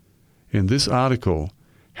 In this article,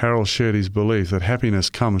 Harold shared his belief that happiness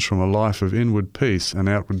comes from a life of inward peace and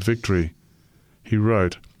outward victory. He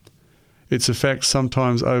wrote, It's a fact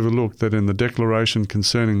sometimes overlooked that in the declaration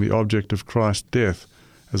concerning the object of Christ's death,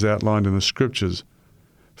 as outlined in the Scriptures,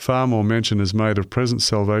 far more mention is made of present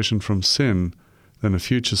salvation from sin than of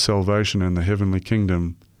future salvation in the heavenly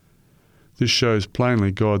kingdom. This shows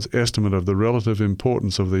plainly God's estimate of the relative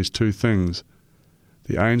importance of these two things.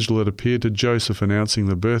 The angel that appeared to Joseph announcing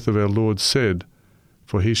the birth of our Lord said,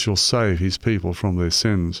 For he shall save his people from their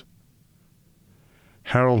sins.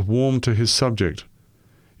 Harold warmed to his subject.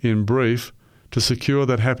 In brief, to secure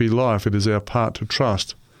that happy life it is our part to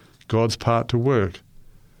trust, God's part to work.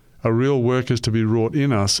 A real work is to be wrought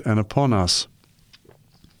in us and upon us.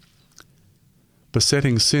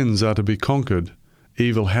 Besetting sins are to be conquered,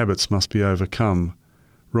 evil habits must be overcome,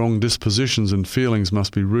 wrong dispositions and feelings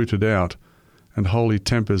must be rooted out, and holy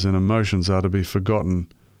tempers and emotions are to be forgotten.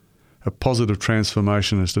 A positive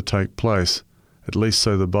transformation is to take place, at least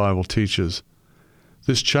so the Bible teaches.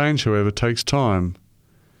 This change, however, takes time.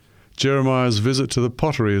 Jeremiah's visit to the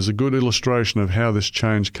pottery is a good illustration of how this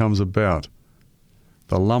change comes about.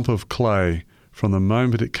 The lump of clay, from the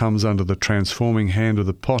moment it comes under the transforming hand of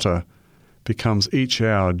the potter, becomes each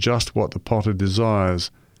hour just what the potter desires,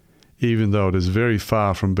 even though it is very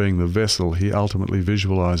far from being the vessel he ultimately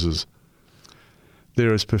visualizes.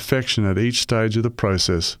 There is perfection at each stage of the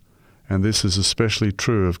process, and this is especially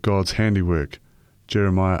true of God's handiwork.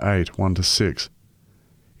 Jeremiah 8, 1-6.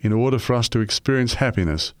 In order for us to experience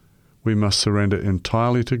happiness, we must surrender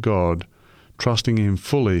entirely to God, trusting Him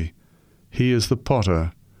fully. He is the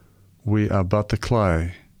potter, we are but the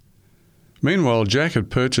clay. Meanwhile, Jack had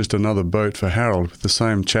purchased another boat for Harold with the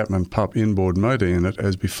same Chapman Pup inboard motor in it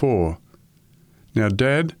as before. Now,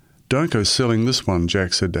 Dad, don't go selling this one,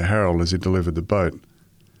 Jack said to Harold as he delivered the boat.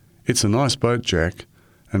 It's a nice boat, Jack,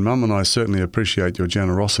 and Mum and I certainly appreciate your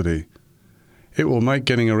generosity. It will make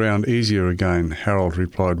getting around easier again, Harold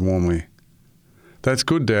replied warmly. That's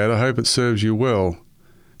good, Dad. I hope it serves you well,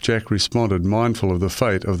 Jack responded, mindful of the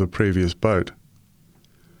fate of the previous boat.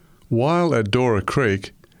 While at Dora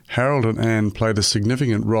Creek, Harold and Anne played a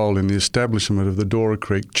significant role in the establishment of the Dora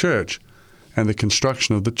Creek Church and the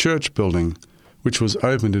construction of the church building, which was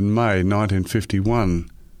opened in May 1951.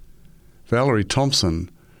 Valerie Thompson,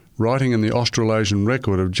 writing in the Australasian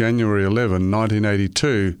Record of January 11,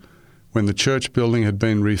 1982, when the church building had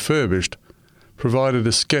been refurbished, provided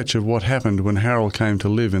a sketch of what happened when Harold came to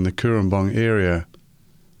live in the Cooranbong area.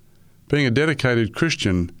 Being a dedicated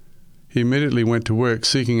Christian, he immediately went to work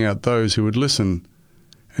seeking out those who would listen,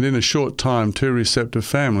 and in a short time 2 receptive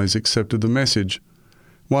families accepted the message,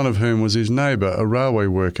 one of whom was his neighbour, a railway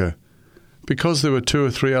worker. Because there were 2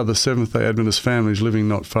 or 3 other Seventh-day Adventist families living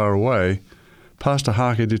not far away, Pastor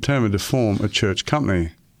Harker determined to form a church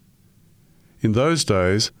company. In those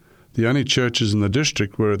days, the only churches in the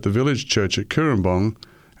district were at the village church at Cooranbong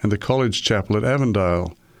and the college chapel at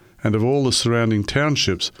Avondale, and of all the surrounding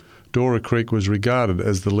townships, Dora Creek was regarded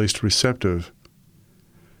as the least receptive.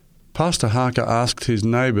 Pastor Harker asked his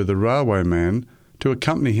neighbour, the railway man, to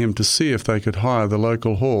accompany him to see if they could hire the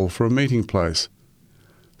local hall for a meeting place.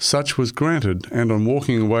 Such was granted, and on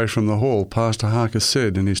walking away from the hall, Pastor Harker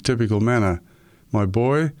said in his typical manner, "My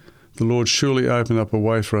boy, the Lord surely opened up a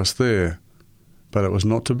way for us there." But it was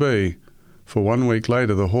not to be, for 1 week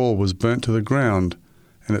later the hall was burnt to the ground,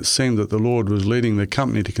 and it seemed that the Lord was leading the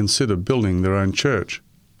company to consider building their own church.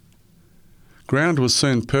 Ground was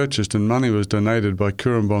soon purchased and money was donated by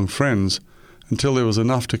Cooranbong friends until there was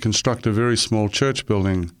enough to construct a very small church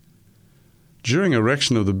building. During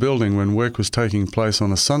erection of the building, when work was taking place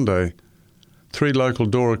on a Sunday, 3 local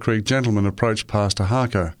Dora Creek gentlemen approached Pastor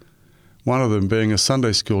Harker, one of them being a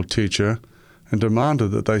Sunday school teacher, and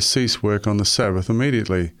demanded that they cease work on the Sabbath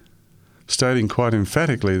immediately, stating quite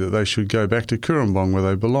emphatically that they should go back to Cooranbong where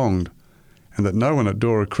they belonged, and that no one at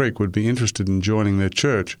Dora Creek would be interested in joining their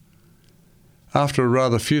church. After a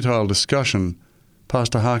rather futile discussion,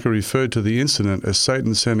 Pastor Harker referred to the incident as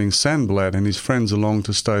Satan sending Sanballat and his friends along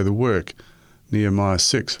to stay the work, Nehemiah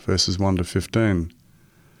 6, verses 1 to 15.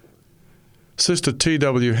 Sister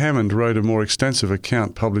T.W. Hammond wrote a more extensive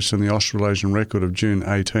account published in the Australasian Record of June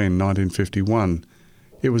 18, 1951.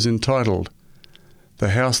 It was entitled,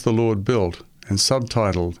 "The House the Lord Built," and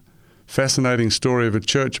subtitled, "Fascinating Story of a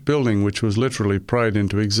Church Building Which Was Literally Prayed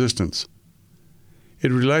into Existence."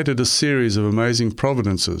 It related a series of amazing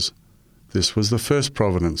providences. This was the first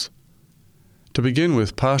providence. To begin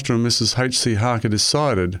with, Pastor and Mrs. H.C. Harker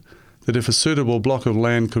decided that if a suitable block of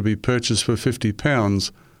land could be purchased for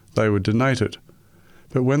 £50, they would donate it.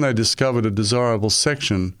 But when they discovered a desirable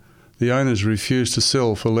section, the owners refused to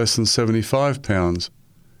sell for less than £75.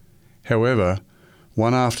 However,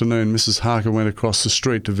 one afternoon Mrs. Harker went across the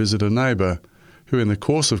street to visit a neighbour who, in the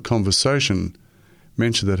course of conversation,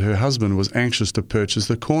 mentioned that her husband was anxious to purchase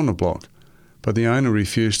the corner block, but the owner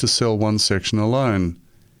refused to sell one section alone.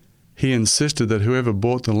 He insisted that whoever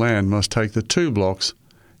bought the land must take the 2 blocks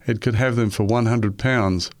and could have them for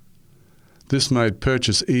 £100. This made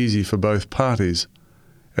purchase easy for both parties,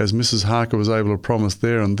 as Mrs. Harker was able to promise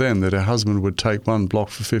there and then that her husband would take 1 block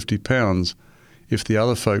for £50 if the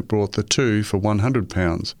other folk brought the 2 for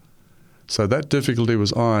 £100. So that difficulty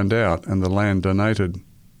was ironed out and the land donated.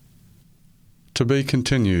 To be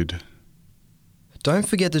continued. Don't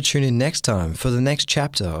forget to tune in next time for the next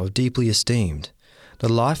chapter of Deeply Esteemed,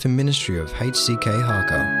 the life and ministry of H.C.K.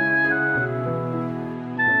 Harker.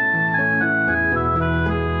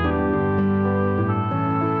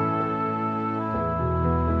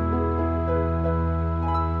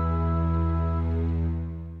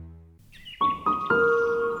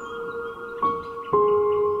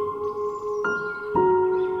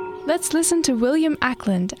 Let's listen to William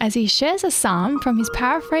Ackland as he shares a psalm from his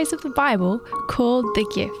paraphrase of the Bible called The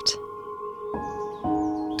Gift.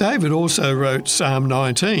 David also wrote Psalm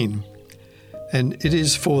 19, and it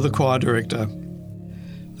is for the choir director.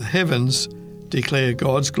 The heavens declare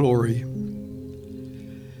God's glory.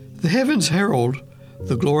 The heavens herald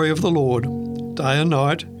the glory of the Lord. Day and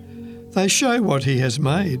night they show what he has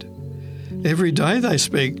made. Every day they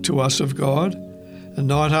speak to us of God, and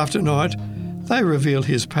night after night they reveal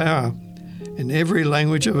his power. In every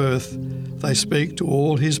language of earth they speak to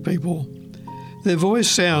all his people. Their voice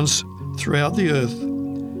sounds throughout the earth,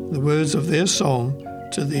 the words of their song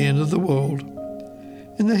to the end of the world.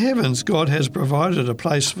 In the heavens God has provided a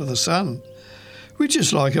place for the sun, which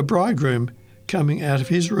is like a bridegroom coming out of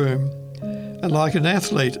his room, and like an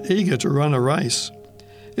athlete eager to run a race.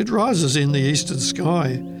 It rises in the eastern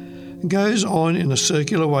sky goes on in a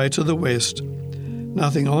circular way to the west.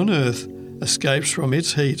 Nothing on earth escapes from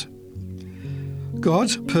its heat.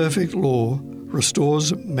 God's perfect law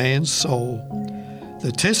restores man's soul.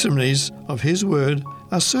 The testimonies of his word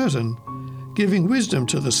are certain, giving wisdom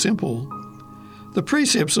to the simple. The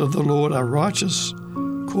precepts of the Lord are righteous,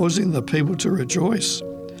 causing the people to rejoice.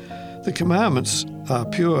 The commandments are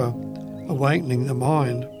pure, awakening the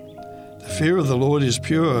mind. The fear of the Lord is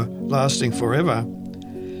pure, lasting forever.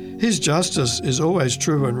 His justice is always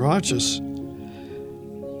true and righteous.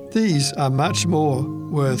 These are much more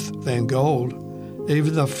worth than gold,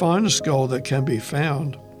 even the finest gold that can be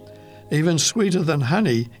found, even sweeter than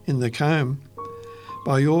honey in the comb.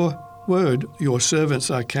 By your word your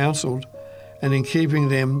servants are counselled, and in keeping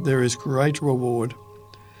them there is great reward.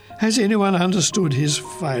 Has anyone understood his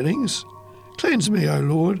failings? Cleanse me, O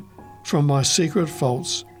Lord, from my secret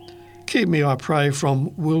faults. Keep me, I pray,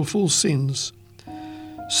 from willful sins,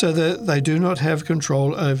 so that they do not have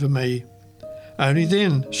control over me. Only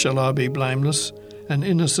then shall I be blameless and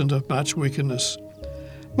innocent of much wickedness.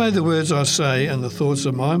 May the words I say and the thoughts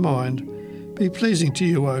of my mind be pleasing to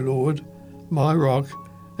you, O Lord, my rock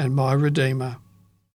and my Redeemer.